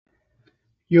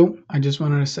Yo, I just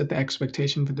wanted to set the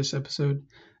expectation for this episode.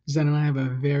 Zen and I have a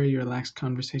very relaxed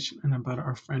conversation about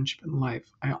our friendship and life.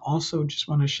 I also just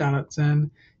want to shout out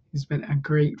Zen. He's been a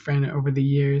great friend over the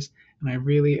years, and I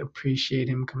really appreciate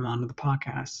him coming onto the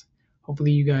podcast.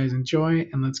 Hopefully, you guys enjoy,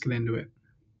 and let's get into it.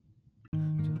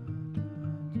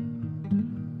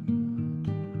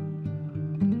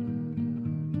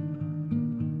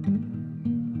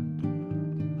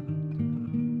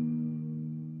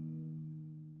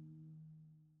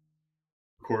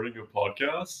 Recording a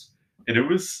podcast, and they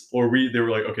were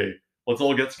like, okay, let's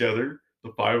all get together,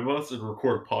 the five of us, and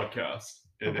record a podcast.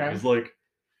 And Okay. it was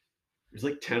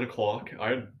like 10 o'clock.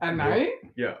 At night?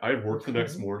 Yeah, I had work the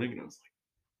next Okay. morning, and I was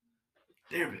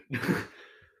like, damn it.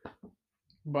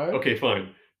 But Okay,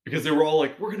 fine, because they were all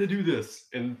like, we're gonna do this,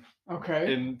 and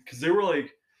because they were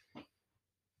like,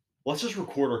 let's just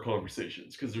record our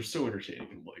conversations because they're so entertaining,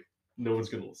 and like no one's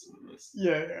gonna listen to this.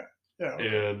 yeah.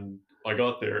 And I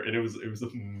got there, and it was a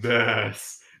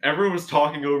mess. Everyone was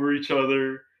talking over each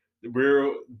other.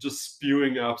 We're just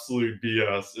spewing absolute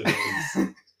BS. And it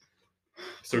was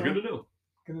so good to know.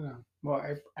 Good to know. Well,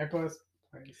 I post.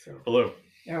 So Hello.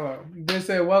 Hello.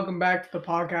 Welcome back to the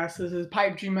podcast. This is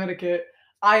Pipe Dream Etiquette.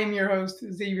 I am your host,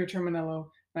 Xavier Terminello.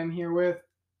 I'm here with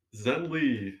Zen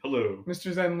Li. Hello.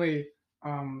 Mr. Zen Li.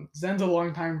 Zen's a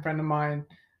longtime friend of mine.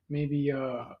 Maybe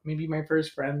my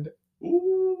first friend. Ooh.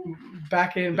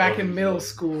 Back in middle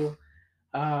school.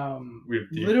 We have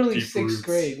literally deep sixth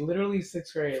grade. Literally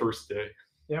sixth grade. First day.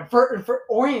 Yeah, for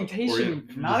orientation,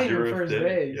 not even first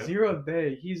day. Yeah. 0th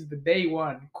day. He's the day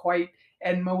one, quite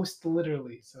and most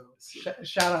literally. So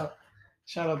shout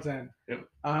out Zen.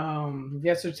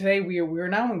 Yeah. So today we're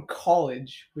now in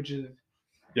college, which is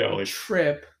a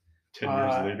trip. 10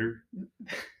 years later.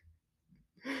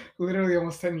 Literally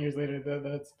almost 10 years later.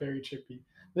 That's very trippy.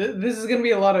 This is gonna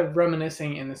be a lot of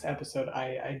reminiscing in this episode.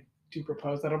 I do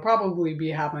propose that'll probably be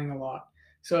happening a lot.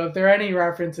 So if there are any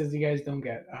references you guys don't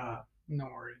get, no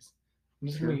worries. I'm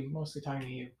just gonna be mostly talking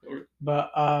to you. Okay.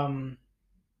 But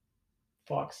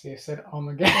Foxy, I said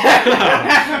again.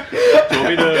 Do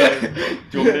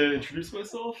you want me to introduce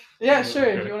myself? Yeah, sure.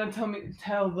 Okay. If you want to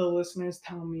tell the listeners,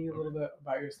 tell me a little bit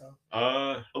about yourself.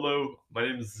 Hello, my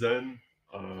name is Zen.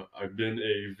 I've been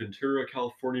a Ventura,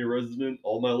 California resident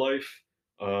all my life.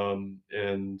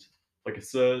 And like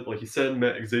you said,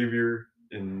 met Xavier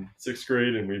in 6th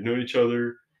grade, and we've known each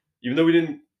other. Even though we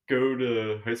didn't go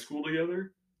to high school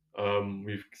together,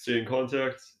 we've stayed in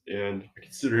contact, and I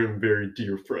consider him a very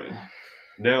dear friend.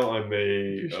 Now I'm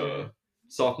a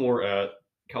sophomore at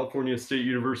California State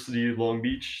University, Long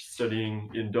Beach,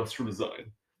 studying industrial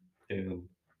design. And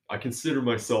I consider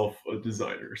myself a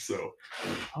designer, so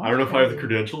I don't know if I have the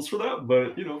credentials for that,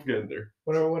 but I'm getting there.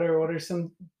 What are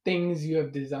some things you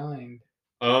have designed?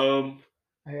 You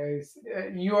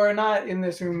are not in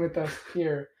this room with us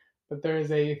here, but there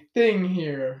is a thing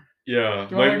here. Yeah,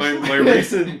 my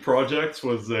recent project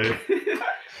was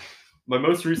my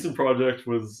most recent project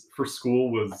was for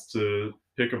school was to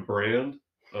pick a brand,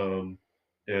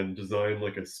 and design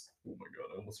like oh my god,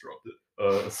 I almost dropped it.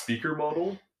 A speaker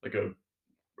model, like a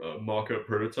mock-up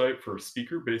prototype for a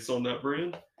speaker based on that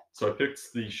brand. So I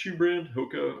picked the shoe brand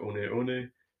Hoka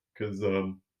One, because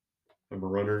I'm a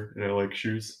runner and I like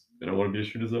shoes and I want to be a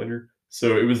shoe designer.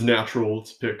 So it was natural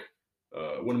to pick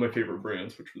one of my favorite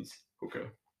brands, which was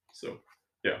Hoka. So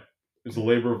yeah, it was a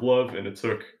labor of love, and it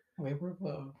took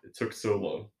so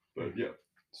long, but yeah.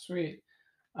 Sweet.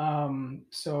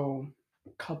 So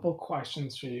a couple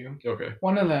questions for you. Okay.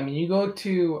 One of them, you go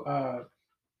to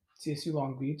CSU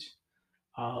Long Beach,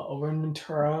 over in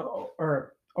Ventura,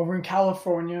 or over in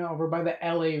California, over by the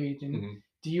LA region. Mm-hmm.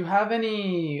 Do you have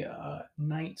any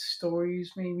night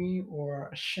stories, maybe, or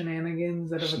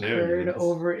shenanigans that have occurred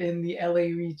over in the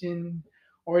LA region,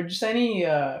 or just any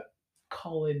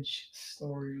college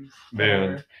stories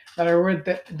that are worth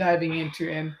diving into?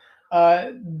 And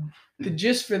the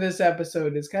gist for this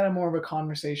episode is kind of more of a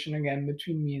conversation again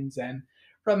between me and Zen,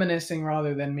 reminiscing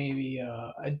rather than maybe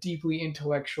a deeply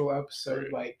intellectual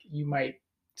episode like you might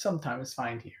sometimes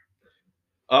find here.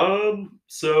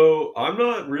 So I'm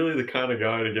not really the kind of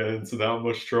guy to get into that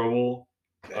much trouble.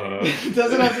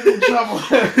 Doesn't have to be trouble.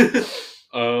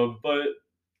 But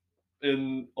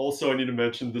and also I need to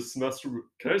mention this semester.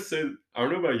 Can I say, I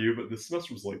don't know about you, but this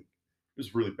semester was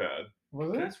really bad.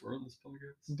 Was it? Can I swear on this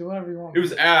podcast? Do whatever you want. It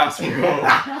was ass, bro.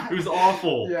 It was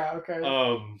awful. Yeah, okay.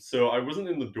 So I wasn't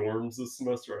in the dorms this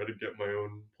semester. I had to get my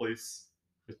own place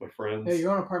with my friends. Yeah,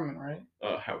 your own apartment, right?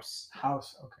 House.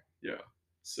 House, okay. Yeah.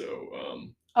 So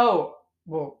Oh,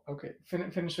 well, okay.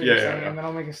 Finish what you're saying, and then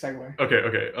I'll make a segue.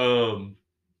 Okay.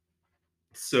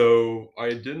 So I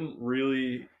didn't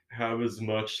really have as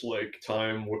much like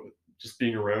time just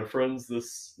being around friends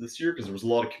this year because there was a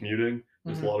lot of commuting.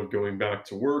 There's a lot of going back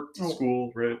to work, to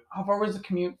school, right? How far was the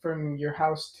commute from your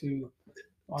house to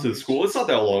Long To the Beach? school? It's not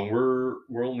that long.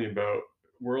 We're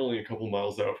only a couple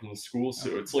miles out from the school,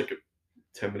 so it's like a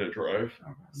 10-minute drive.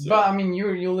 Okay. So. But I mean,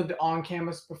 you lived on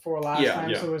campus before last time,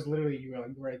 Yeah. so it was literally you were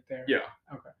like right there. Yeah.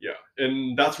 Okay. Yeah,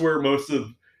 and that's where most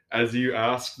of, as you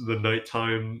asked, the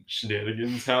nighttime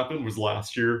shenanigans happened. Was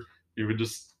last year. We would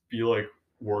just be like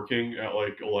working at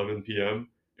like 11 p.m.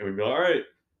 and we'd be like, all right,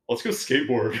 let's go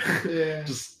skateboard. Yeah.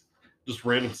 just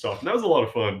random stuff, and that was a lot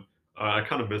of fun. I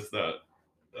kind of miss that,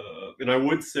 and I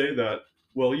would say that.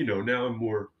 Well, now I'm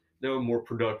more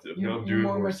productive. Now I'm doing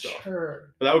more stuff.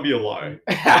 But that would be a lie.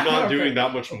 I'm not doing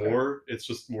that much more. It's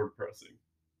just more depressing.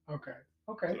 Okay.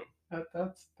 So.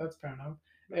 That's fair enough.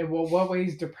 And what way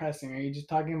is depressing? Are you just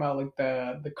talking about like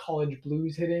the college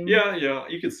blues hitting? Yeah,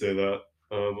 you could say that.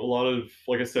 A lot of,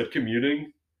 like I said,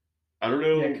 commuting. I don't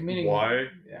know why,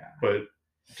 but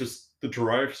just the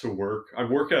drive to work. I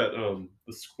work at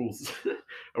the school's.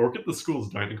 I work at the school's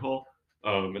dining hall,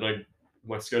 and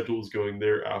my schedule is going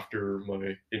there after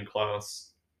my in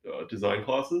class design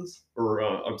classes, or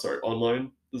I'm sorry,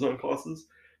 online design classes.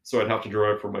 So I'd have to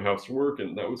drive from my house to work,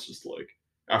 and that was just like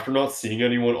after not seeing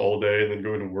anyone all day and then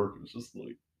going to work, it was just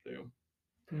like damn.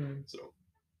 So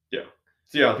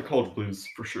yeah, the college blues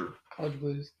for sure. College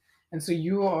blues. And so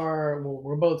you are, well,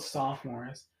 we're both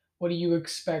sophomores. What do you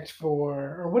expect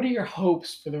or what are your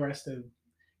hopes for the rest of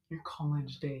your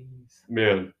college days?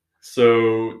 Man,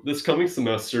 so this coming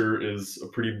semester is a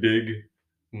pretty big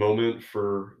moment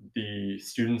for the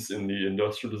students in the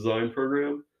industrial design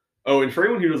program. Oh, and for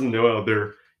anyone who doesn't know out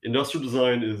there, industrial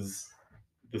design is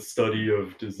the study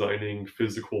of designing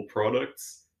physical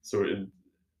products. So,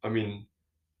 I mean,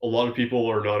 a lot of people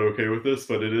are not okay with this,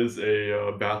 but it is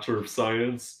a Bachelor of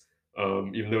Science,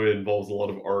 even though it involves a lot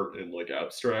of art and like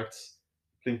abstract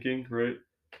thinking, right?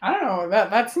 I don't know.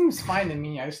 That seems fine to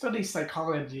me. I study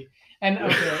psychology, and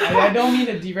okay, I don't mean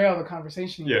to derail the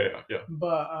conversation here. Yeah.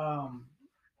 But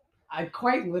I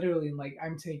quite literally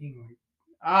I'm taking like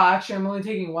actually I'm only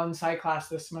taking one psych class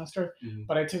this semester,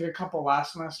 but I took a couple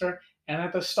last semester, and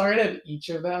at the start of each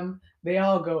of them, they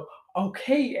all go,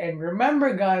 okay, and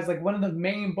remember guys, like one of the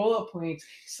main bullet points,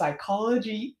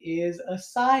 psychology is a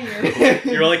science.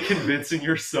 You're like convincing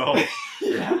yourself.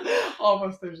 Yeah,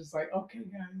 almost. They're just like, okay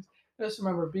guys, just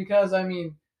remember, because I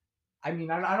mean I'm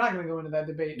not going to go into that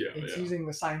debate. It's using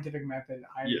the scientific method.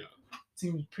 It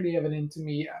seems pretty evident to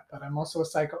me that I'm also a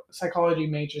psychology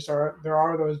major, so there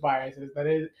are those biases that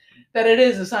it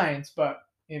is a science. But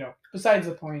besides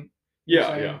the point.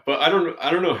 Yeah. But I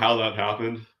don't know how that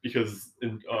happened, because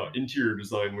in interior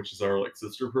design, which is our like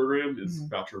sister program, is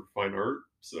Bachelor of Fine Art.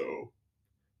 So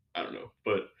I don't know,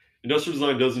 but industrial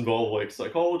design does involve like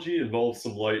psychology, involves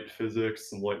some light physics,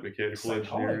 some light mechanical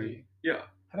engineering. Yeah.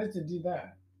 How does it do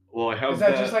that? Well, I have Is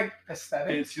that just like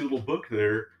aesthetics? Fancy little book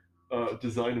there,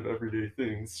 Design of Everyday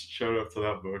Things. Shout out to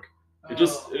that book. It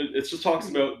just talks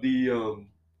about the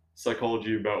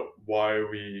psychology about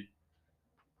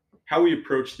how we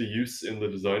approach the use and the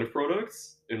design of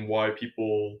products, and why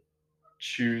people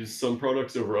choose some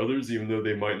products over others, even though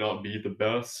they might not be the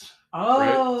best.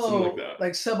 Right? Something like that.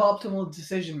 Like suboptimal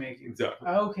decision making. Exactly.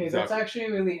 Okay, that's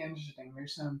actually really interesting.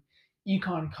 There's some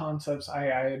econ concepts I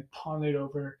had pondered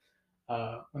over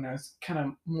when I was kind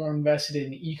of more invested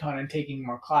in econ and taking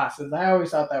more classes. I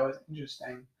always thought that was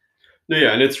interesting. No,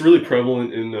 yeah, and it's really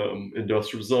prevalent in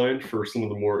industrial design for some of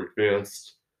the more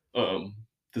advanced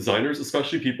designers,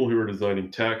 especially people who are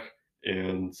designing tech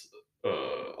and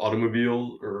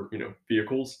automobile or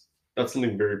vehicles. That's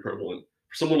something very prevalent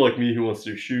for someone like me who wants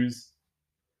to do shoes.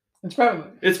 It's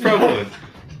prevalent. It's prevalent,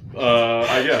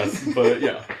 I guess, but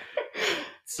yeah.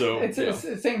 So it's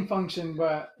the same function,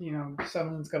 but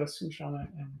someone's got a swoosh on it,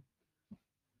 and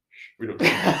we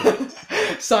don't.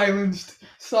 Silenced.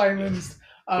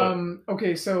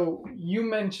 Okay, so you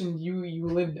mentioned you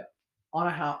lived on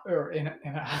a house, or in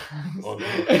a house,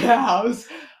 in a house,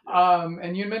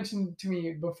 and you mentioned to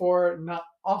me before, not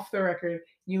off the record,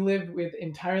 you lived with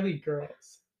entirely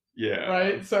girls. Yeah.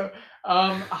 Right. So,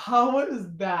 how was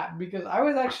that? Because I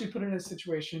was actually put in a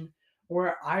situation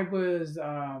where I was,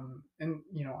 and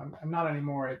I'm not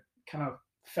anymore. It kind of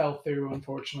fell through,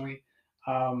 unfortunately.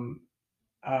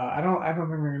 I don't think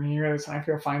we're gonna hear this, and I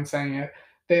feel fine saying it.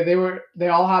 They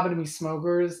all happened to be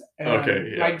smokers,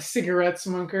 and like cigarette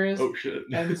smokers. Oh shit!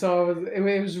 And so it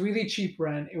was really cheap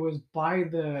rent. It was by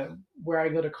where I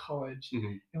go to college.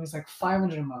 It was like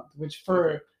 $500 a month, which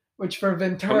for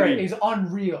Ventura is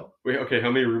unreal. Wait, okay,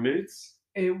 how many roommates?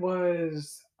 It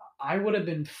was I would have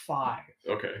been 5.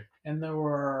 Okay. And there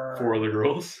were 4 other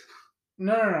girls?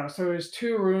 No. So there was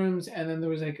 2 rooms, and then there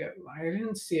was like I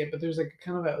didn't see it, but there's like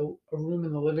kind of a room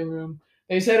in the living room.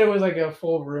 They said it was like a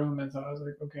full room, and so I was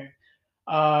like, okay.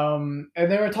 And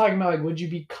they were talking about like, would you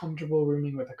be comfortable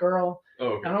rooming with a girl?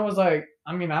 Oh, okay. And I was like,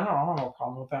 I mean, I don't have a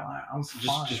problem with that. I'm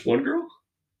fine. Just one girl?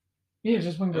 Yeah,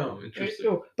 just one girl. Oh,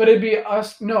 interesting. But it'd be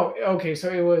us. No, okay. So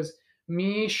it was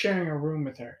me sharing a room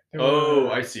with her.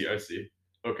 I see.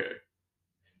 Okay.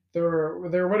 There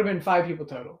would have been 5 people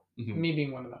total. Mm-hmm. Me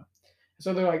being one of them.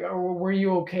 So they're like, "Oh, were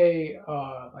you okay,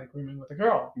 like rooming with a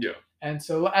girl?" Yeah. And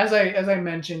so as I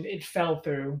mentioned, it fell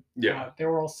through. Yeah. They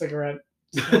were all cigarette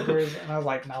smokers, and I was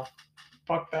like, "No,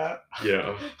 fuck that."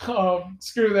 Yeah.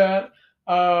 Screw that.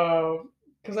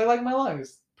 Because I like my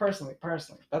lungs personally. That's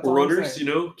all runners,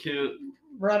 I'm saying.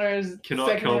 Runners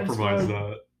cannot compromise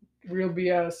that. Real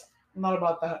BS. I'm not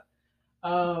about that.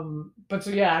 But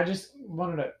so yeah, I just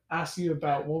wanted to ask you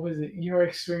about what was it your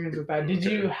experience with that? Did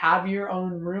you have your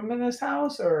own room in this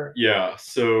house or? Yeah.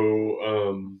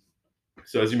 So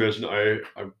as you mentioned, I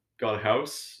got a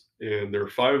house and there are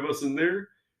 5 of us in there,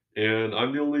 and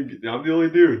I'm the only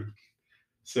dude.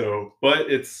 So, but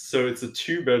it's a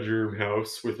 2-bedroom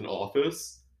house with an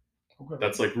office. Okay.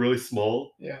 That's like really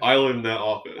small. Yeah. I live in that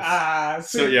office.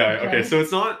 So yeah, okay. So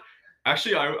it's not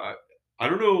actually I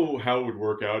don't know how it would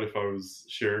work out if I was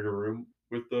sharing a room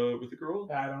with the girl.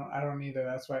 I don't either.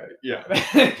 That's why. Yeah.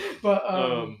 But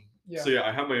yeah. So yeah,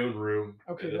 I have my own room.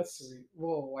 Okay, that's sweet.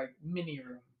 Well, like mini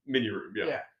room. Mini room, yeah.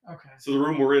 Yeah. Okay. So the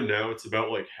room we're in now, it's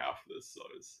about like half this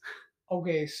size.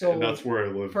 Okay, so and that's where I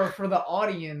live. For the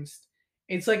audience,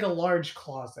 it's like a large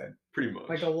closet. Pretty much.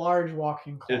 Like a large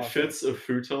walk-in closet. It fits a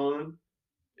futon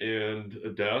and a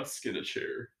desk and a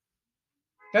chair.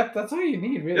 That's all you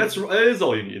need, really. That is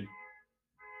all you need.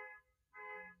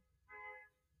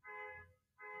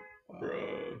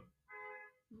 Bruh.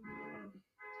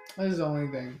 This is the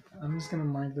only thing. I'm just gonna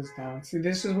mark this down. See,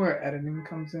 this is where editing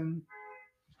comes in.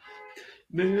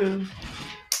 Man.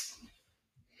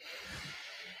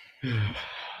 There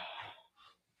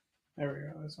we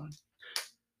go. That's fine.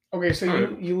 Okay, so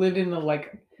you lived in a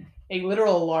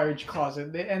literal large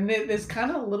closet, and this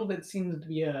kind of a little bit seems to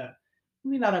be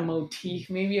maybe not a motif.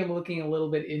 Maybe I'm looking a little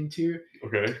bit into.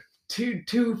 Okay.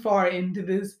 Too far into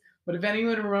this, but if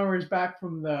anyone remembers back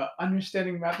from the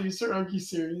Understanding Matthew Soroki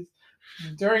series,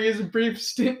 during his brief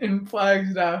stint in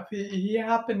Flagstaff, he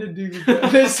happened to do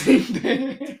the same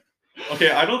thing.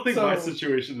 Okay, I don't think my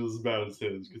situation is as bad as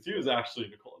his, because he was actually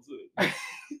in a closet.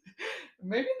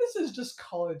 Maybe this is just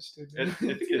college students. I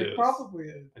think it is. Probably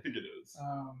is. I think it is.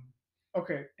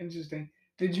 Okay, interesting.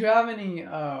 Did you have any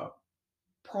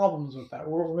problems with that?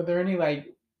 Were there any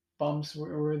bumps?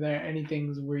 Were there any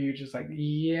things where you're just like,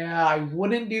 yeah, I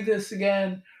wouldn't do this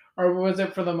again? Or was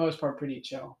it for the most part pretty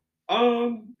chill?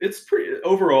 It's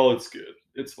overall it's good.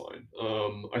 It's fine.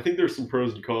 I think there's some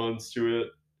pros and cons to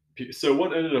it. So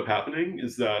what ended up happening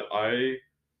is that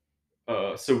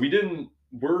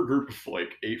we're a group of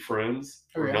like 8 friends,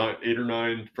 or 8 or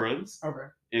 9 friends. Okay.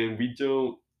 And we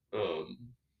don't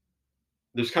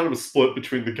there's kind of a split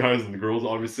between the guys and the girls.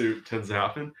 Obviously, it tends to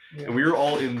happen. Yeah. And we were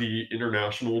all in the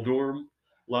international dorm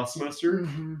last semester,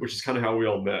 which is kind of how we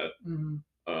all met.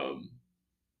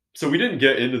 So we didn't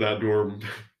get into that dorm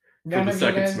for the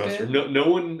second semester. No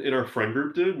one in our friend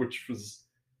group did, which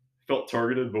felt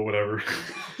targeted, but whatever.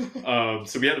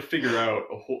 So we had to figure out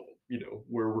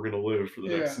where we're going to live for the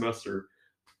next semester.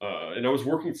 And I was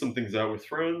working some things out with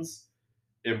friends.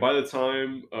 And by the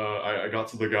time I got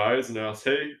to the guys and asked,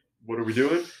 hey, what are we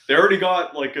doing? They already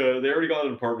got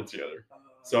an apartment together.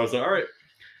 So I was like, all right.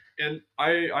 And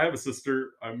I have a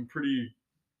sister. I'm pretty,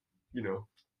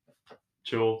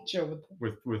 chill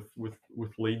with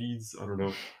ladies. I don't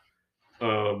know.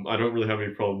 I don't really have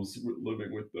any problems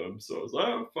living with them. So I was like,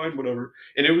 oh, fine, whatever.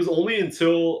 And it was only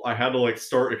until I had to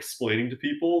start explaining to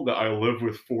people that I live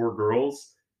with 4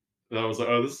 girls that I was like,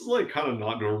 oh, this is kind of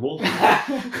not normal. So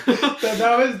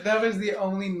that was the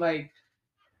only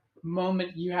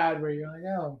moment you had where you're like,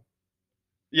 oh.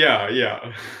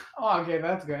 Yeah. Oh, okay,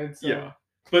 that's good. So. Yeah.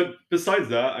 But besides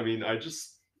that, I mean, I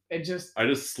just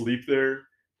sleep there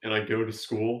and I go to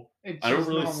school. I don't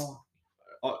really. Normal.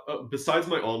 Besides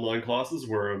my online classes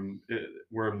where I'm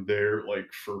there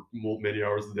for many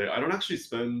hours a day, I don't actually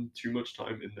spend too much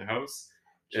time in the house,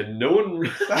 and no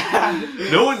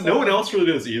one else really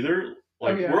does either.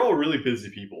 We're all really busy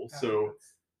people, so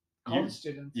college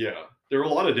students. Yeah, there are a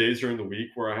lot of days during the week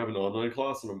where I have an online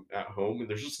class and I'm at home, and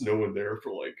there's just no one there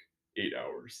for 8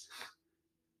 hours,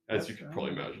 as you can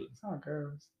probably imagine. That's how it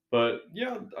goes. But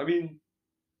yeah, I mean,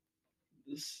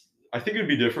 I think it'd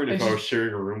be different if I was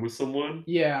sharing a room with someone.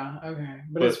 Yeah, okay.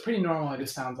 But it's pretty normal, it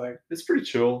sounds like. It's pretty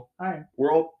chill. Alright.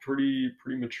 We're all pretty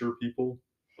mature people.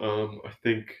 I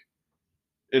think,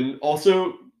 and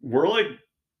also we're like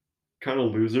kind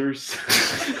of losers.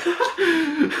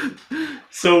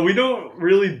 So we don't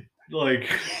really like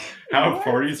have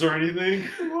parties or anything.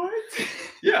 What?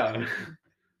 Yeah.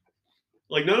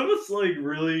 Like none of us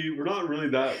we're not really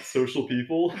that social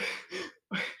people.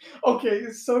 Okay,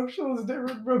 social is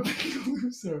different from being a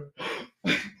loser.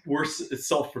 It's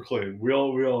self-proclaimed. We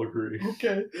all agree.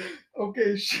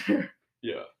 Okay, sure.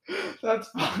 Yeah. That's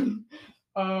fine.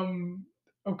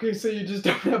 Okay, so you just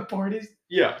don't have parties?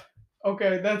 Yeah.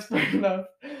 Okay, that's fair enough.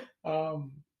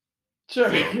 Sure.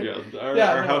 So,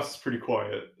 yeah, our house is pretty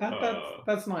quiet.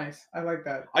 That's nice. I like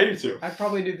that. I do too. I'd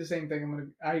probably do the same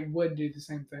thing. I would do the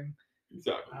same thing.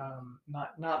 Exactly.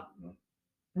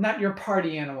 Not your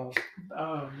party animal,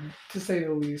 to say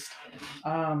the least.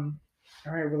 All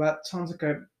right. Well, that sounds like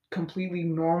a completely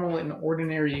normal and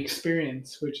ordinary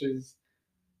experience, which is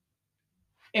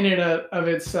in and of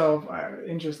itself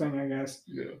interesting, I guess.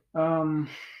 Yeah.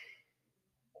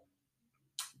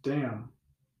 Damn.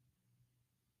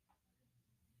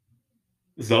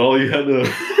 Is that all you had to? Is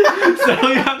that all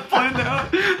you had planned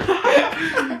out?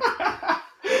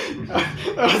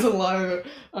 That was a lot of it.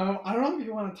 I don't know if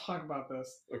you want to talk about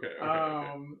this. Okay.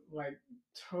 Like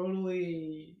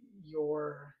totally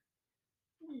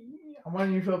I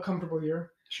want you to feel comfortable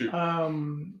here. Shoot.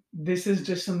 This is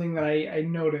just something that I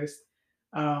noticed.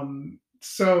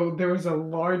 So there was a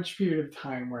large period of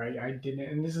time where I didn't,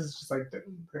 and this is just like the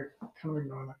kind of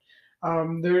ignoring that.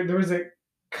 There was a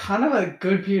kind of a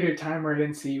good period of time where I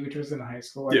didn't see you, which was in high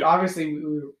school. Like, obviously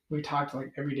we talked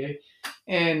like every day,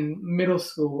 and middle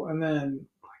school, and then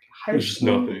like high There's school.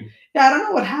 Just nothing. Yeah, I don't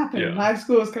know what happened. Yeah. High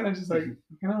school was kind of just like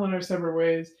kind of went our separate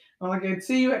ways. And like I'd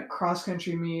see you at cross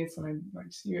country meets, and I'd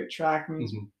like see you at track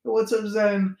meets. What's up,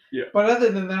 Zen? Yeah. But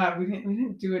other than that, we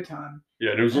didn't do a ton.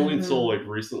 Yeah, and it was only until like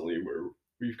recently where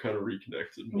we've kind of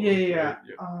reconnected more. Yeah.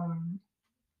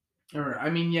 Or I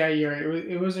mean, yeah, you're right.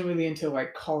 It wasn't really until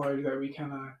like college that we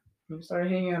kind of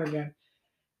started hanging out again.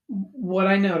 What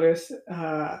I noticed,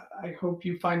 I hope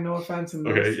you find no offense in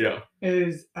this. Okay, yeah.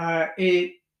 Is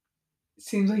it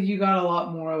seems like you got a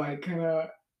lot more like kind of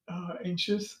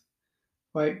anxious,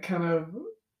 like kind of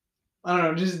I don't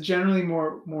know, just generally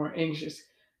more anxious.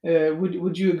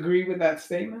 Would you agree with that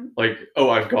statement? Like, oh,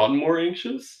 I've gotten more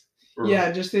anxious. Or...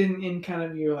 Yeah, just in kind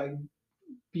of your like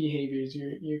behaviors,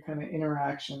 your kind of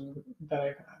interaction that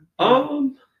I've had.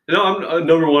 No, I'm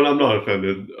number one. I'm not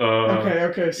offended.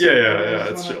 Okay. So yeah,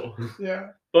 it's chill. Yeah.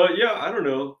 But yeah, I don't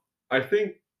know. I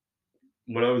think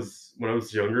when I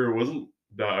was younger, it wasn't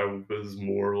that I was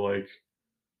more like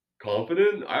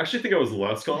confident. I actually think I was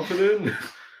less confident.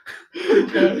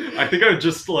 Okay. I think I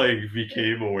just like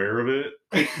became aware of it.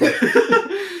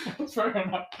 That's fair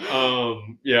enough.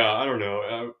 Yeah, I don't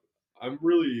know. I'm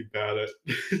really bad at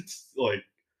like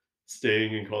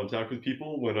staying in contact with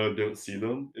people when I don't see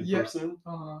them in person.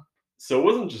 So it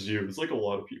wasn't just you; it's like a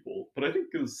lot of people. But I think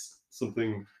it was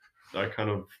something I kind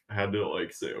of had to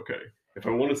like say, okay, if I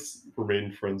want to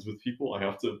remain friends with people, I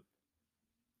have to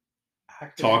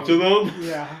talk to them.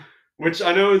 Yeah. Which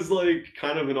I know is like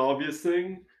kind of an obvious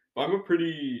thing. But I'm a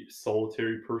pretty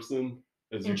solitary person.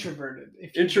 Introverted.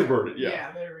 Introverted, yeah.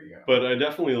 Yeah, there we go. But I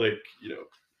definitely like,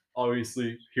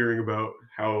 obviously hearing about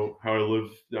how I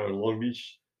live down in Long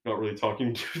Beach, not really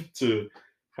talking to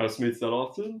housemates that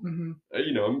often.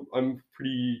 I'm a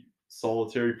pretty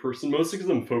solitary person, mostly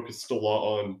because I'm focused a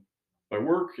lot on my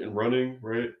work and running,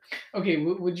 right? Okay,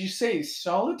 would you say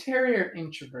solitary or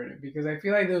introverted? Because I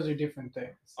feel like those are different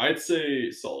things. I'd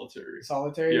say solitary.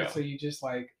 Solitary, yeah. So you just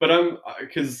like. But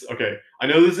because okay, I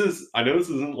know this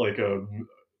isn't like a,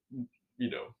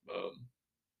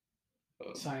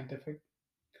 scientific.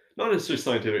 Not necessarily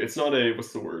scientific. It's not a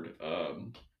what's the word?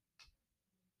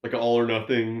 Like an all or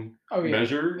nothing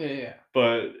measure. Yeah.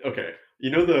 But okay,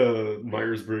 the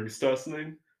Myers-Briggs test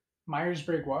thing.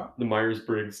 Myers-Briggs what? The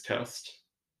Myers-Briggs test.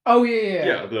 Oh yeah.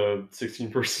 Yeah, the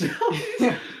 16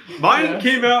 personalities. Mine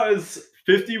came out as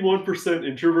 51%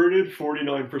 introverted,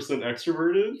 49%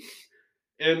 extroverted,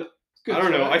 and I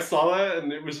don't know. I saw that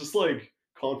and it was just like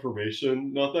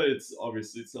confirmation. Not that it's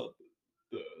not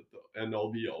the end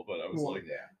all be all, but I was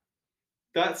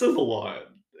that says a lot.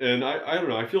 And I don't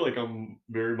know. I feel like I'm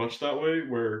very much that way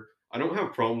where I don't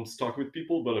have problems talking with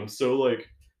people, but I'm so like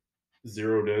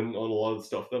zeroed in on a lot of the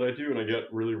stuff that I do, and I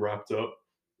get really wrapped up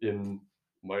in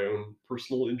my own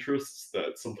personal interests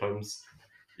that sometimes,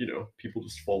 people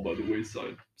just fall by the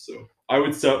wayside. So I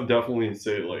would definitely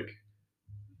say like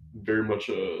very much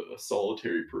a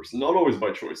solitary person, not always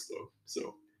by choice though.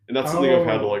 So and that's something I've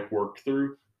had to like work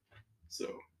through. So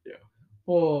yeah.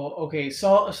 Well, okay,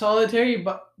 solitary,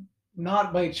 but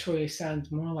not by choice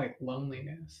sounds more like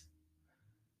loneliness.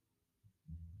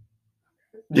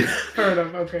 Fair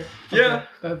enough. Okay. Yeah.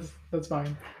 That's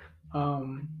fine.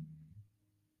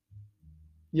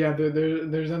 Yeah,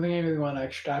 there's nothing I really want to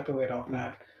extrapolate off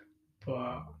that,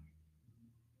 but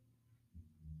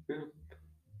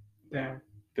damn.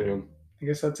 I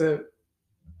guess that's it.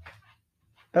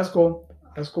 That's cool.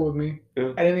 That's cool with me.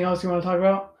 Yeah. Anything else you want to talk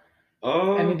about?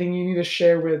 Anything you need to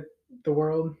share with the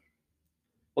world?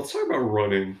 Let's talk about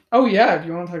running. Oh yeah, if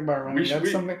you want to talk about running,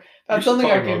 that's something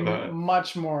I can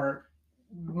much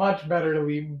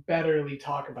betterly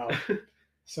talk about.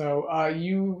 So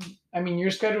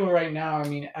your schedule right now,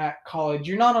 at college,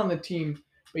 you're not on the team,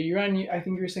 but you're on. I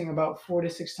think you're saying about 4 to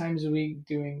 6 times a week,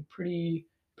 doing pretty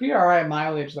alright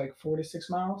mileage, like 4 to 6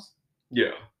 miles.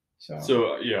 Yeah.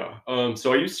 So yeah.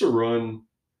 So I used to run.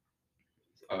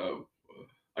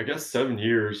 I guess 7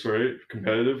 years, right?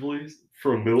 Competitively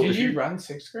from middle. Did you run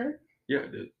 6th grade? Yeah, I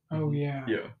did. Oh yeah.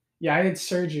 Yeah. Yeah, I did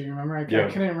surgery. Remember, I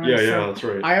couldn't run. Yeah, that's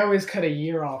right. I always cut a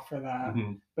year off for that.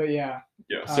 But yeah.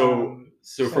 Yeah.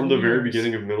 So from the very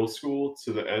beginning of middle school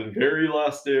to the very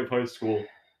last day of high school,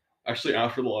 actually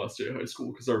after the last day of high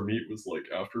school, because our meet was like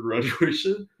after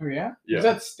graduation. Oh yeah. Was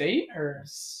that state or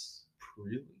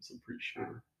prelims? I'm pretty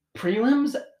sure.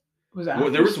 Prelims was after.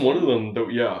 Well, there was one of them that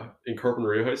in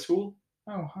Carpinteria High School.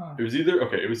 Oh, huh. It was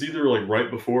either like right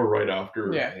before or right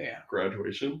after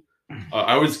graduation.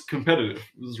 I was competitive.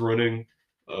 I was running.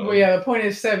 Well, yeah, the point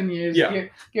is 7 years. Yeah.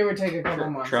 Give or take a couple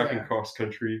months. Track and cross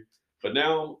country. But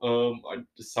now I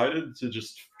decided to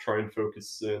just try and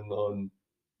focus in on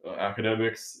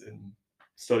academics and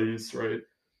studies, right?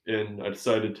 And I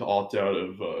decided to opt out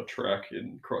of track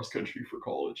and cross country for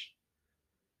college.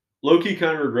 Low-key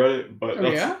kind of regret it, but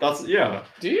that's yeah.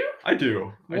 Do you? I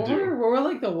do. What were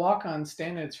like the walk-on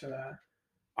standards for that?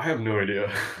 I have no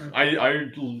idea. Okay. I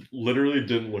literally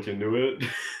didn't look into it.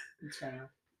 That's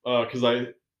fair. Because I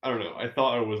don't know. I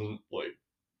thought I wasn't like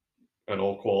at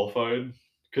all qualified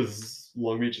because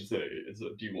Long Beach is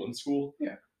a D1 school.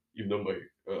 Yeah. Even though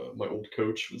my old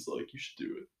coach was like, you should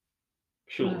do it.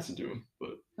 Should listen to him,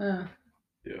 but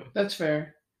yeah. That's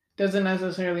fair. Doesn't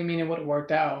necessarily mean it would have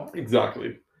worked out.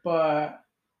 Exactly. But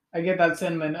I get that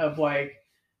sentiment of like,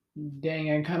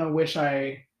 dang, I kind of wish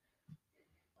I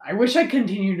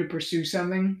continued to pursue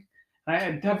something.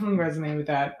 I definitely resonate with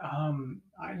that.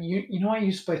 I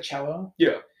used to play cello.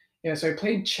 Yeah. Yeah, so I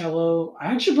played cello.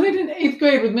 I actually played in 8th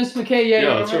grade with Miss McKay.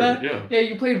 Yeah, that's right. That? Yeah. Yeah,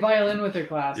 you played violin with her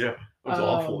class. Yeah, I was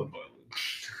awful at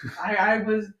I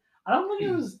violin. don't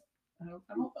think it was.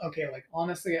 Okay, like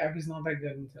honestly, I was not that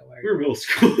good until like. We were middle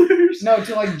schoolers. No,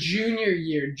 till like junior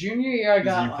year. Junior year, I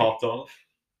got. You popped off.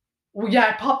 Well, yeah,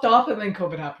 I popped off, and then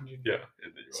COVID happened. Yeah.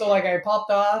 So like I popped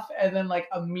off, and then like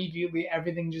immediately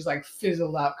everything just like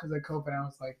fizzled out because of COVID. I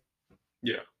was like,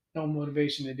 yeah, no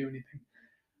motivation to do anything.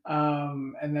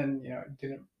 And then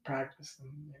didn't practice,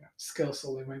 and skill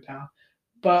slowly went down.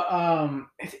 But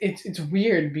it's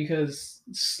weird because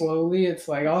slowly it's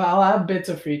like I'll have bits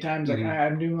of free times. Like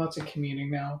I'm doing lots of commuting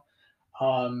now,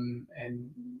 and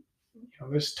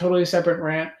there's totally separate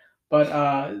rant. But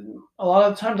a lot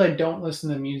of the times I don't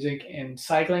listen to music, and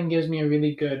cycling gives me a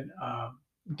really good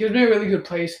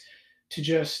place to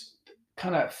just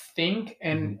kind of think.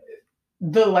 And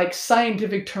the like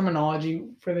scientific terminology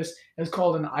for this is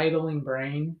called an idling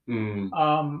brain.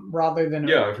 Rather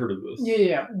than I've heard of this.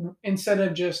 Yeah. Instead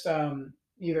of just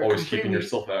either always keeping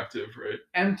yourself active, right?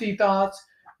 Empty thoughts,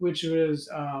 which was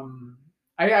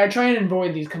I try and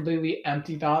avoid these completely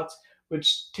empty thoughts,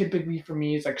 which typically for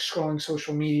me is like scrolling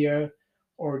social media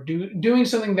or doing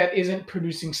something that isn't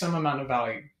producing some amount of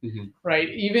value, right?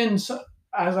 Even so,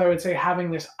 as I would say, having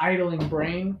this idling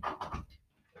brain.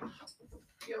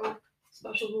 Yo,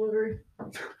 special delivery.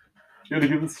 You gotta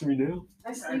give this to me now.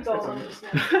 I sneaked all of this now.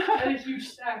 I had a huge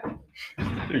stack.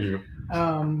 There you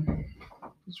go.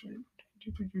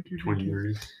 20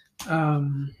 years.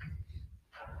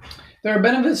 There are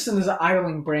benefits to this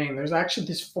idling brain. There's actually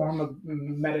this form of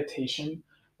meditation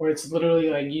where it's literally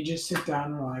like you just sit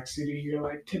down and relax. You do your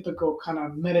like typical kind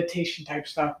of meditation type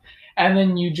stuff, and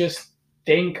then you just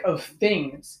think of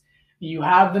things. You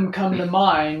have them come to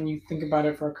mind. You think about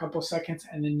it for a couple seconds,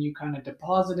 and then you kind of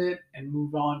deposit it and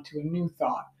move on to a new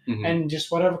thought. And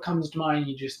just whatever comes to mind,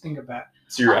 you just think of that.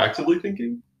 So you're actively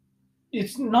thinking?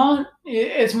 It's not.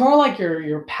 It's more like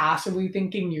you're passively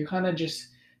thinking. You're kind of just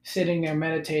sitting there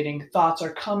meditating. Thoughts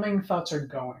are coming, thoughts are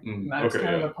going. That's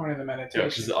kind of the point of the meditation. Yeah,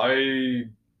 because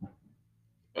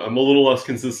I'm a little less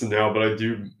consistent now, but I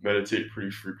do meditate pretty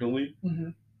frequently.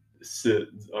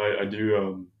 I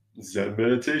do Zen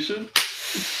meditation,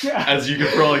 as you can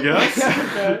probably guess.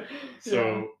 Okay.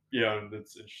 So yeah, and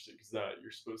it's interesting because that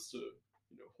you're supposed to,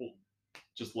 hold,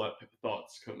 just let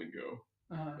thoughts come and go,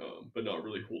 but not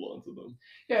really hold on to them.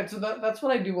 Yeah, so that's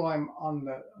what I do while I'm on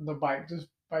the bike, just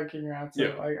biking around.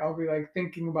 So like I'll be like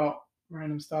thinking about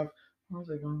random stuff. Where was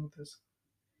I going with this?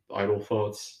 Idle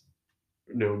thoughts,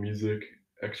 no music,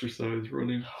 exercise,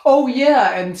 running. Oh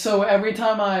yeah, and so every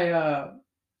time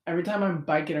I'm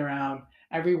biking around,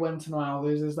 every once in a while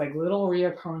there's this like little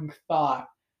reoccurring thought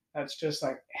that's just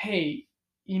like, hey,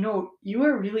 you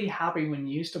were really happy when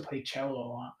you used to play cello a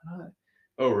lot.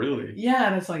 Oh really? Yeah,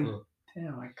 and it's like,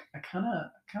 damn, like I kind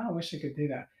of wish I could do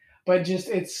that, but just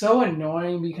it's so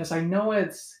annoying because I know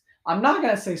I'm not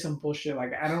gonna say some bullshit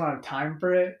like I don't have time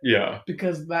for it. Yeah.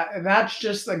 Because that's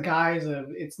just the guise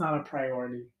of it's not a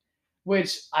priority.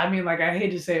 Which I mean, like I hate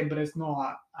to say it, but it's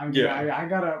not. I mean, I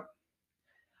got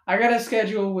a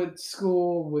schedule with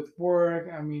school, with work.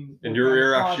 I mean, and with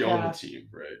you're my actually on the podcast. team,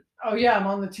 right? Oh yeah, I'm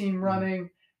on the team running,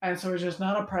 and so it's just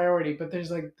not a priority. But there's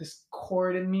like this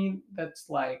chord in me that's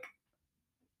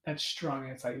strong.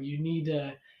 It's like you need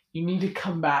to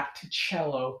come back to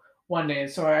cello one day.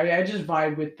 So I just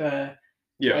vibe with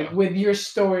like with your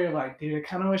story. Like, dude, I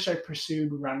kind of wish I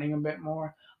pursued running a bit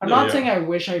more. I'm not saying I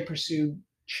wish I pursued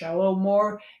cello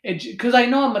more, because I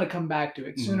know I'm gonna come back to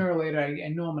it sooner or later. I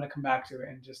know I'm gonna come back to it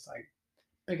and just like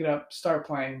pick it up, start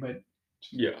playing, but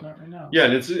not right now. Yeah,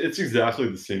 and it's exactly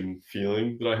the same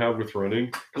feeling that I have with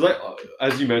running because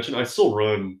as you mentioned, I still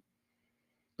run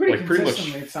pretty much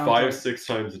 5-6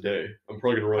 times a day. I'm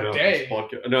probably gonna run out this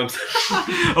podcast. No,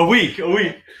 I'm a week,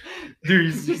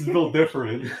 dude. He's built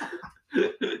different.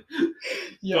 But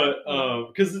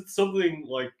because it's something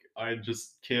like I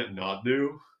just can't not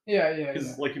do. Yeah.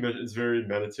 Because like you mentioned, it's very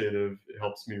meditative. It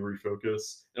helps me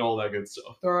refocus and all that good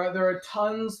stuff. There are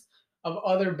tons of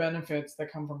other benefits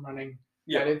that come from running.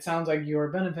 Yeah, it sounds like you're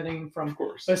benefiting from, of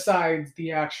course, besides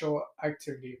the actual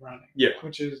activity of running. Yeah,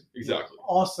 which is exactly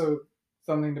also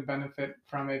something to benefit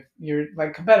from if you're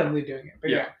like competitively doing it.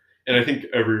 But and I think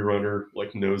every runner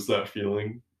like knows that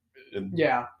feeling.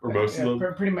 Or most of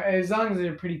them. Pretty much, as long as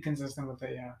they're pretty consistent with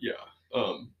it.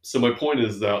 So my point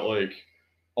is that like,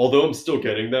 although I'm still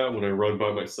getting that when I run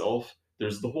by myself,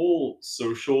 there's the whole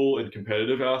social and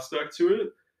competitive aspect to it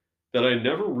that I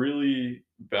never really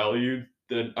valued.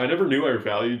 That I never knew I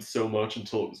valued so much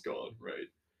until it was gone. Right.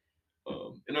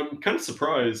 And I'm kind of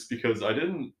surprised because I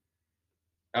didn't.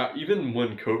 Even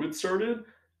when COVID started,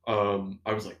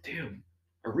 I was like, damn,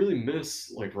 I really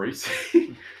miss like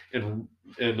racing, and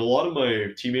a lot of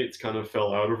my teammates kind of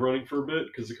fell out of running for a bit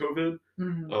because of COVID.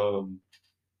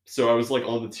 So I was like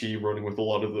on the team running with a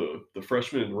lot of the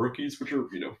freshmen and rookies, which are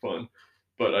fun,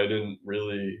 but I didn't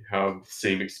really have the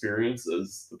same experience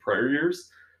as the prior years.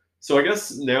 So I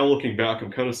guess now looking back,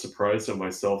 I'm kind of surprised at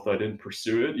myself that I didn't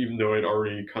pursue it, even though I'd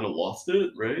already kind of lost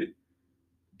it, right?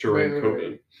 During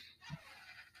COVID.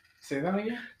 Say that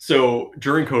again? So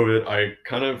during COVID, I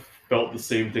kind of felt the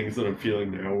same things that I'm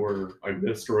feeling now, where I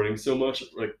missed running so much,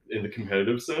 like in the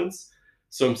competitive sense.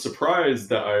 So I'm surprised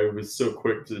that I was so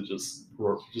quick to just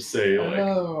say like,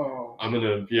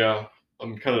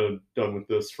 I'm kind of done with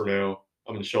this for now.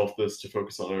 I'm gonna shelf this to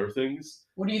focus on other things.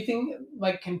 What do you think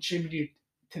like contributed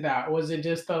to that? Was it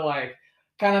just the like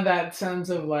kind of that sense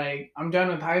of like I'm done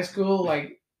with high school,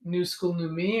 like new school, new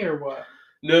me, or what?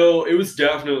 No, it was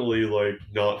definitely like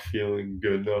not feeling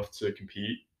good enough to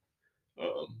compete,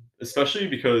 especially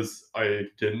because I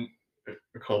didn't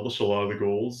accomplish a lot of the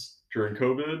goals during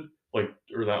COVID,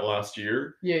 or that last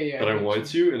year that I wanted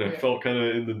to, and I felt kind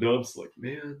of in the dumps. Like,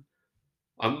 man,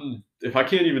 if I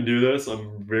can't even do this,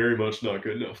 I'm very much not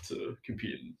good enough to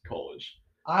compete in college.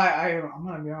 I'm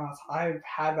gonna be honest. I've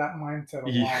had that mindset a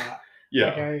lot.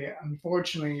 Like I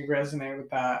unfortunately resonate with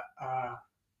that.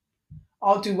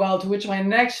 All too well, to which my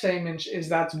next statement is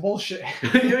that's bullshit.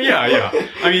 yeah.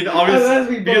 I mean,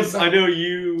 obviously, because I know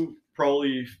you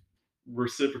probably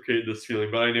reciprocate this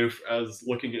feeling, but I know as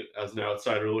an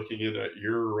outsider looking in at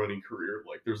your running career,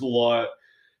 like there's a lot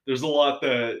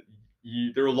that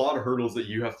there are a lot of hurdles that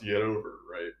you have to get over,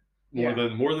 right?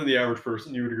 More than the average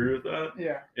person. You would agree with that?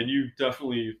 Yeah. And you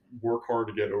definitely work hard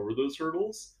to get over those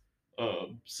hurdles.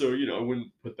 So I wouldn't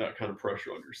put that kind of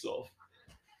pressure on yourself.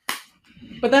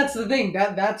 But that's the thing.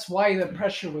 That's why the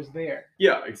pressure was there.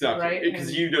 Yeah, exactly. Right?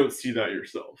 Because you don't see that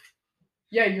yourself.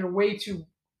 Yeah, you're way too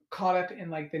caught up in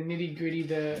like the nitty gritty,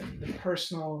 the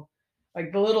personal,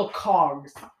 like the little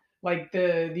cogs, like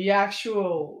the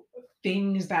actual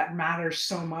things that matter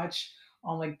so much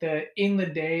on like in the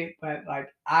day, but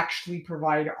like actually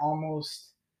provide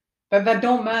almost that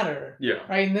don't matter. Yeah.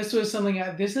 Right. And this is something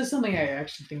I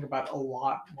actually think about a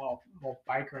lot while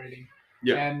bike riding.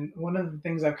 Yeah. And one of the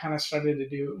things I've kind of started to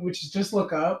do, which is just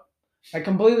look up, like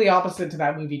completely opposite to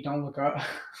that movie, Don't Look Up.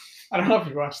 I don't know if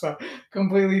you watched that.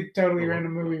 Completely, totally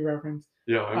random movie reference.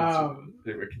 Yeah, I haven't seen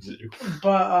that. Anyway, continue.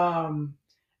 But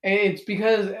it's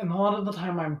because a lot of the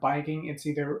time I'm biking, it's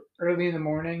either early in the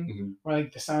morning or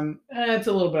like the sun. It's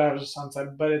a little bit out of the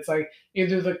sunset, but it's like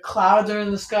either the clouds are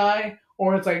in the sky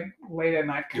or it's like late at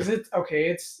night because it's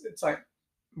like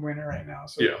winter right now.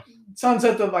 So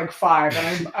sunset's at like 5,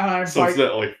 and I'm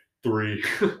sunset at like 3.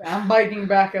 I'm biking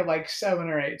back at like 7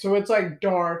 or 8, so it's like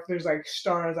dark. There's like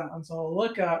stars out, and so I'll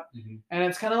look up, and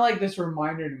it's kind of like this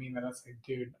reminder to me that it's like,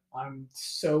 dude, I'm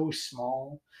so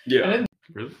small. Yeah,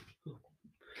 really.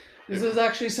 This is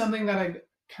actually something that I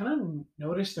kind of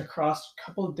noticed across a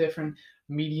couple of different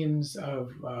mediums of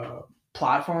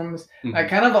platforms. I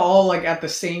kind of all like at the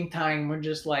same time we're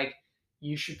just like,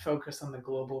 you should focus on the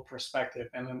global perspective,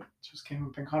 and then it just came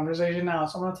up in conversation now,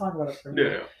 so I'm gonna talk about it for a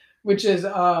minute. Which is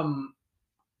I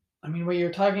mean, what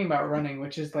you're talking about running,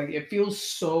 which is like it feels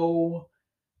so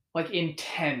like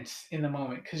intense in the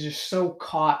moment because you're so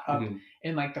caught up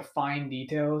in like the fine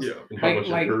details. Yeah, and how much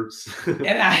it hurts.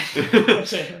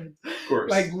 And of course.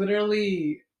 Like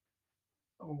literally,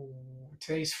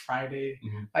 today's Friday.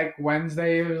 Like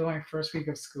Wednesday was my first week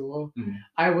of school.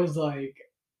 I was like,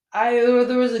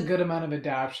 there was a good amount of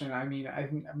adaptation. I mean,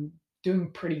 I'm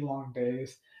doing pretty long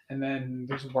days, and then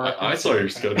there's work. I saw your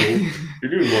schedule.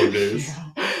 You're doing long days.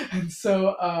 And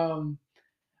so,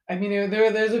 I mean,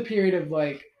 there's a period of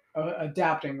like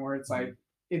adapting where it's like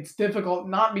it's difficult,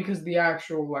 not because the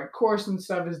actual like course and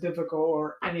stuff is difficult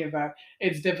or any of that.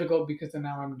 It's difficult because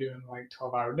now I'm doing like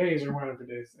 12-hour days or whatever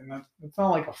it is, and it's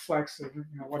not like a flex of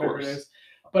whatever it is,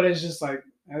 but it's just like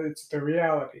it's the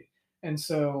reality. And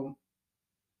so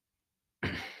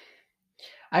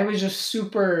I was just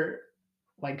super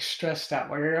like stressed out.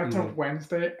 Like I got to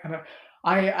Wednesday and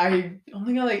I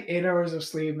only got like 8 hours of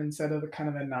sleep instead of the kind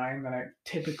of the 9 that I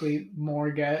typically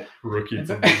more get. Rookie.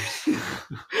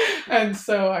 And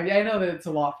so I know that it's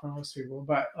a lot for most people,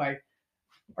 but like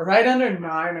right under 9,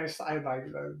 I like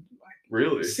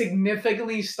really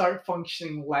significantly start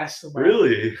functioning less. Well.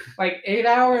 Really, like 8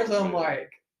 hours, I'm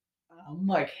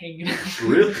like hanging out.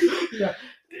 Really? Yeah.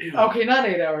 Damn. Okay, not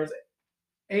 8 hours.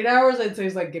 8 hours, I'd say,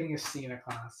 is like getting a C in a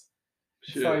class.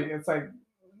 It's like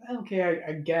okay,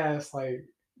 I guess like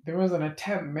there was an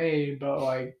attempt made, but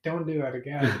like don't do that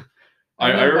again.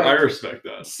 I respect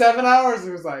that. 7 hours,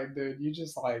 it was like, dude, you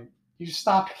just like you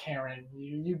stopped caring.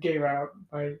 You gave out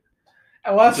like.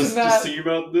 Less than that, to see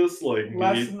about this, like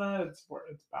less than that, it's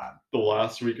bad. The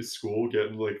last week of school,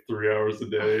 getting like 3 hours a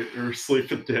day or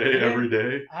sleep a day every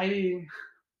day.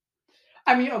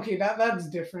 I mean, okay, that's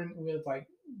different with like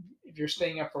if you're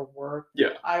staying up for work.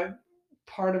 Yeah.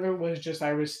 Part of it was just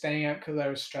I was staying up because I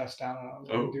was stressed out and I was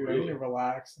like, dude, really? I need to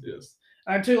relax. Yes.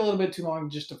 And I took a little bit too long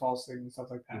just to fall asleep and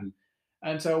stuff like that.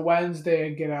 And so Wednesday,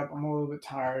 I get up, I'm a little bit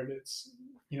tired. It's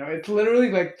it's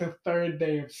literally like the 3rd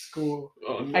day of school.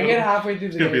 Oh, no. I get halfway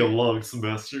through the day. It's gonna be a long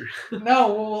semester.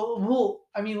 No, well,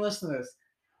 I mean, listen to this.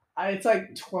 It's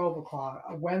like 12 o'clock.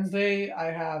 Wednesday, I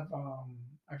have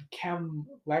a chem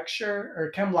lecture or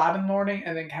chem lab in the morning,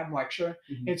 and then chem lecture.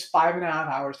 It's 5.5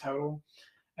 hours total.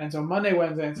 And so Monday,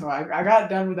 Wednesday, and so I got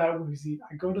done with that woozy.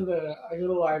 I go to the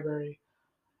library,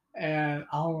 and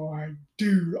I'm like,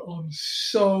 dude, I'm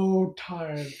so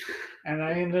tired, and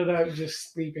I ended up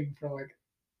just sleeping for like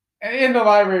in the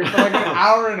library for like an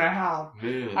hour and a half.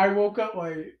 Man. I woke up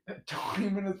like 20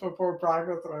 minutes before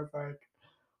practice, and I was like,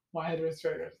 my head was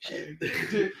straight.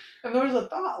 Dude. And there was a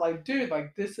thought, like, dude,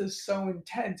 like this is so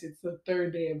intense. It's the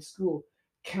 3rd day of school.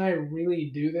 Can I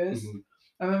really do this?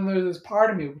 And then there's this part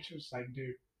of me which was like,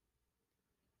 dude,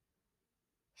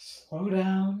 slow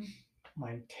down,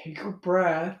 like take a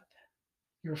breath.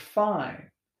 You're fine.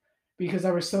 Because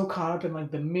I was so caught up in like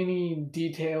the mini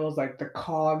details, like the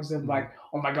cogs of like,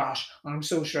 oh my gosh, I'm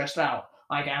so stressed out.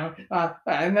 Like, and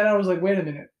then I was like, wait a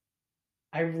minute.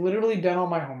 I've literally done all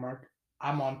my homework.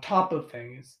 I'm on top of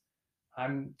things.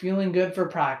 I'm feeling good for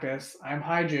practice. I'm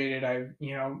hydrated. I've,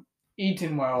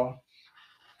 eaten well.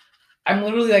 I'm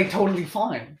literally like totally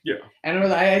fine. Yeah. And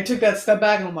I took that step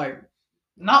back and I'm like,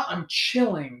 I'm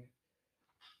chilling,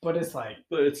 but it's like.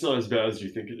 But it's not as bad as you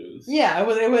think it is. Yeah, it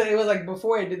was like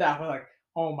before I did that, I was like,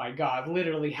 oh my God,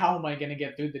 literally, how am I going to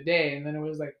get through the day? And then it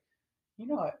was like, you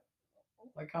know what?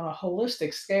 Like on a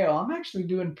holistic scale, I'm actually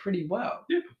doing pretty well.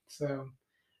 Yeah. So.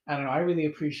 I don't know. I really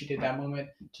appreciated that moment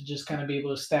to just kind of be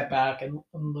able to step back and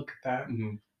look at that.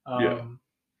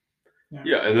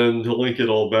 Yeah, and then to link it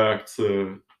all back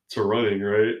to running,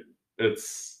 right?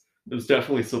 It's it was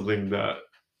definitely something that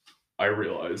I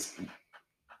realized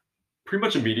pretty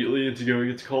much immediately into going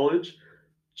into college.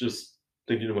 Just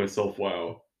thinking to myself,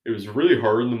 wow, it was really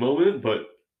hard in the moment, but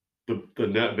the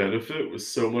net benefit was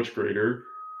so much greater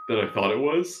than I thought it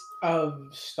was. Of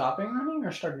stopping running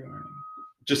or starting running?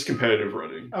 Just competitive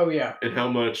running. Oh yeah. And how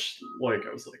much like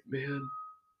I was like, man,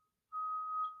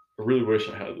 I really wish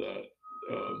I had that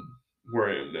where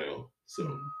I am now.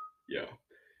 So yeah,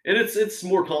 and it's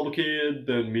more complicated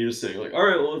than me just saying like, all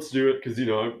right, well, let's do it because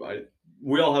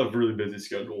we all have really busy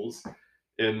schedules,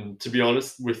 and to be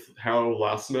honest, with how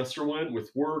last semester went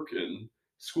with work and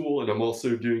school, and I'm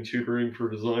also doing tutoring for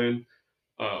design.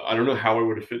 I don't know how I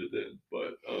would have fitted in,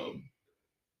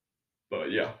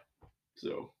 but yeah.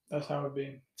 So that's how it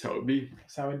be. That's how it be.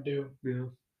 That's how it do. Yeah.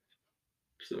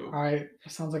 So. All right,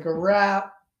 sounds like a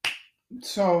wrap.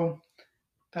 So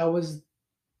that was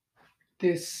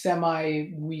this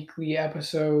semi-weekly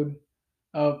episode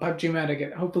of PUBG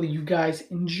Medic. Hopefully you guys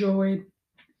enjoyed.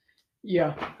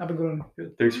 Yeah, have a good one. Yeah,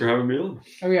 thanks for having me on.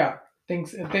 Oh yeah,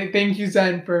 thanks. Thank you,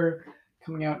 Zen, for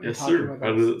coming out and yes, talking sir. with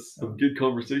Had us. some good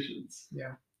conversations.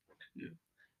 Yeah. Yeah.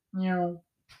 You know.